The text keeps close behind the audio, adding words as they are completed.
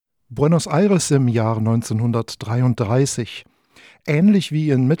Buenos Aires im Jahr 1933. Ähnlich wie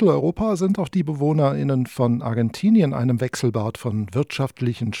in Mitteleuropa sind auch die BewohnerInnen von Argentinien einem Wechselbad von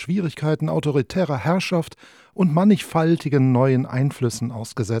wirtschaftlichen Schwierigkeiten, autoritärer Herrschaft und mannigfaltigen neuen Einflüssen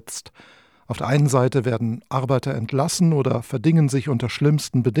ausgesetzt. Auf der einen Seite werden Arbeiter entlassen oder verdingen sich unter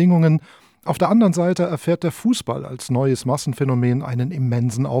schlimmsten Bedingungen. Auf der anderen Seite erfährt der Fußball als neues Massenphänomen einen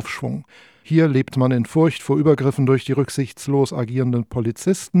immensen Aufschwung. Hier lebt man in Furcht vor Übergriffen durch die rücksichtslos agierenden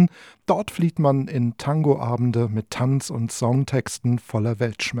Polizisten. Dort flieht man in Tangoabende mit Tanz- und Songtexten voller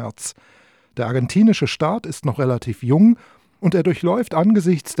Weltschmerz. Der argentinische Staat ist noch relativ jung und er durchläuft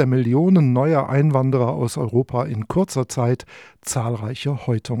angesichts der Millionen neuer Einwanderer aus Europa in kurzer Zeit zahlreiche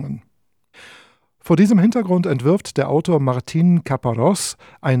Häutungen. Vor diesem Hintergrund entwirft der Autor Martín Caparrós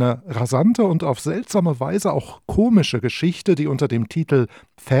eine rasante und auf seltsame Weise auch komische Geschichte, die unter dem Titel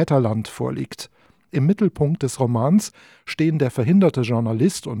Väterland vorliegt. Im Mittelpunkt des Romans stehen der verhinderte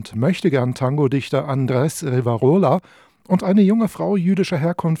Journalist und Möchtegern-Tango-Dichter Andrés Rivarola und eine junge Frau jüdischer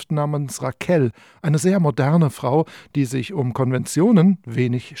Herkunft namens Raquel, eine sehr moderne Frau, die sich um Konventionen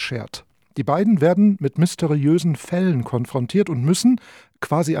wenig schert. Die beiden werden mit mysteriösen Fällen konfrontiert und müssen,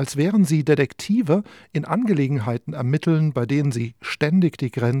 quasi als wären sie Detektive, in Angelegenheiten ermitteln, bei denen sie ständig die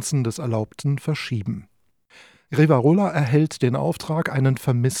Grenzen des Erlaubten verschieben. Rivarola erhält den Auftrag, einen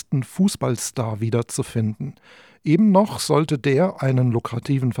vermissten Fußballstar wiederzufinden. Eben noch sollte der einen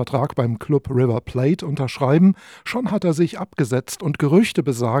lukrativen Vertrag beim Club River Plate unterschreiben, schon hat er sich abgesetzt und Gerüchte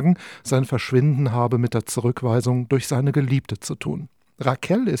besagen, sein Verschwinden habe mit der Zurückweisung durch seine Geliebte zu tun.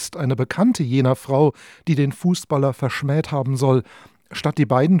 Raquel ist eine Bekannte jener Frau, die den Fußballer verschmäht haben soll. Statt die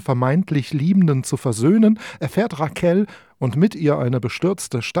beiden vermeintlich Liebenden zu versöhnen, erfährt Raquel und mit ihr eine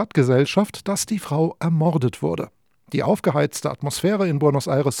bestürzte Stadtgesellschaft, dass die Frau ermordet wurde. Die aufgeheizte Atmosphäre in Buenos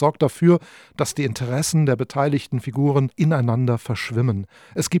Aires sorgt dafür, dass die Interessen der beteiligten Figuren ineinander verschwimmen.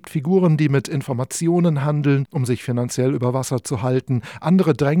 Es gibt Figuren, die mit Informationen handeln, um sich finanziell über Wasser zu halten.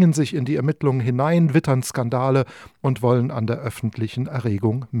 Andere drängen sich in die Ermittlungen hinein, wittern Skandale und wollen an der öffentlichen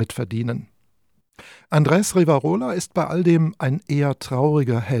Erregung mitverdienen. Andrés Rivarola ist bei all dem ein eher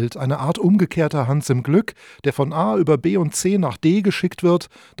trauriger Held, eine Art umgekehrter Hans im Glück, der von A über B und C nach D geschickt wird,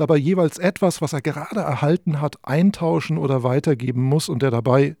 dabei jeweils etwas, was er gerade erhalten hat, eintauschen oder weitergeben muss und der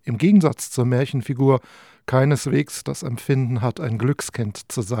dabei, im Gegensatz zur Märchenfigur, keineswegs das Empfinden hat, ein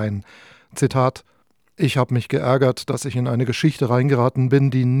Glückskind zu sein. Zitat: Ich habe mich geärgert, dass ich in eine Geschichte reingeraten bin,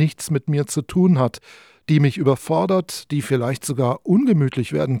 die nichts mit mir zu tun hat, die mich überfordert, die vielleicht sogar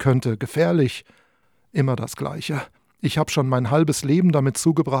ungemütlich werden könnte, gefährlich. Immer das Gleiche. Ich habe schon mein halbes Leben damit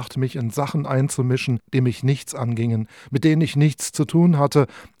zugebracht, mich in Sachen einzumischen, die mich nichts angingen, mit denen ich nichts zu tun hatte,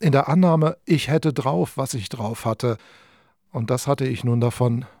 in der Annahme, ich hätte drauf, was ich drauf hatte. Und das hatte ich nun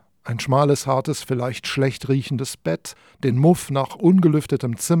davon. Ein schmales, hartes, vielleicht schlecht riechendes Bett, den Muff nach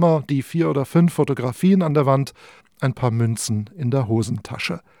ungelüftetem Zimmer, die 4 oder 5 Fotografien an der Wand, ein paar Münzen in der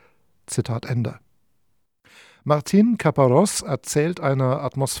Hosentasche. Zitat Ende. Martín Caparrós erzählt eine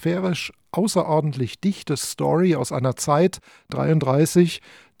atmosphärisch außerordentlich dichte Story aus einer Zeit, 1933,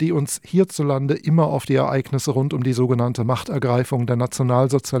 die uns hierzulande immer auf die Ereignisse rund um die sogenannte Machtergreifung der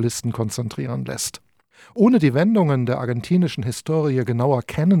Nationalsozialisten konzentrieren lässt. Ohne die Wendungen der argentinischen Historie genauer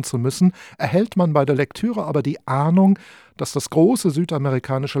kennen zu müssen, erhält man bei der Lektüre aber die Ahnung, dass das große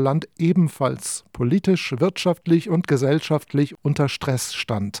südamerikanische Land ebenfalls politisch, wirtschaftlich und gesellschaftlich unter Stress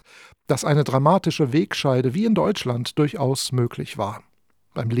stand, dass eine dramatische Wegscheide wie in Deutschland durchaus möglich war.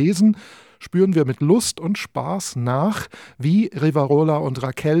 Beim Lesen spüren wir mit Lust und Spaß nach, wie Rivarola und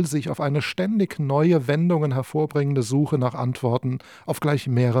Raquel sich auf eine ständig neue Wendungen hervorbringende Suche nach Antworten auf gleich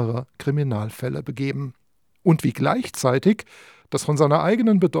mehrere Kriminalfälle begeben. Und wie gleichzeitig das von seiner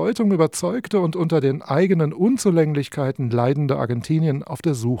eigenen Bedeutung überzeugte und unter den eigenen Unzulänglichkeiten leidende Argentinien auf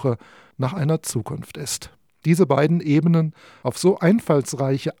der Suche nach einer Zukunft ist. Diese beiden Ebenen auf so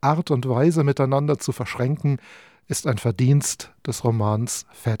einfallsreiche Art und Weise miteinander zu verschränken, ist ein Verdienst des Romans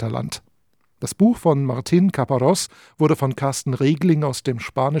Väterland. Das Buch von Martín Caparrós wurde von Carsten Regling aus dem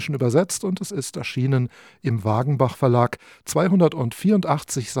Spanischen übersetzt und es ist erschienen im Wagenbach Verlag,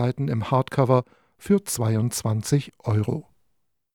 284 Seiten im Hardcover für 22 €.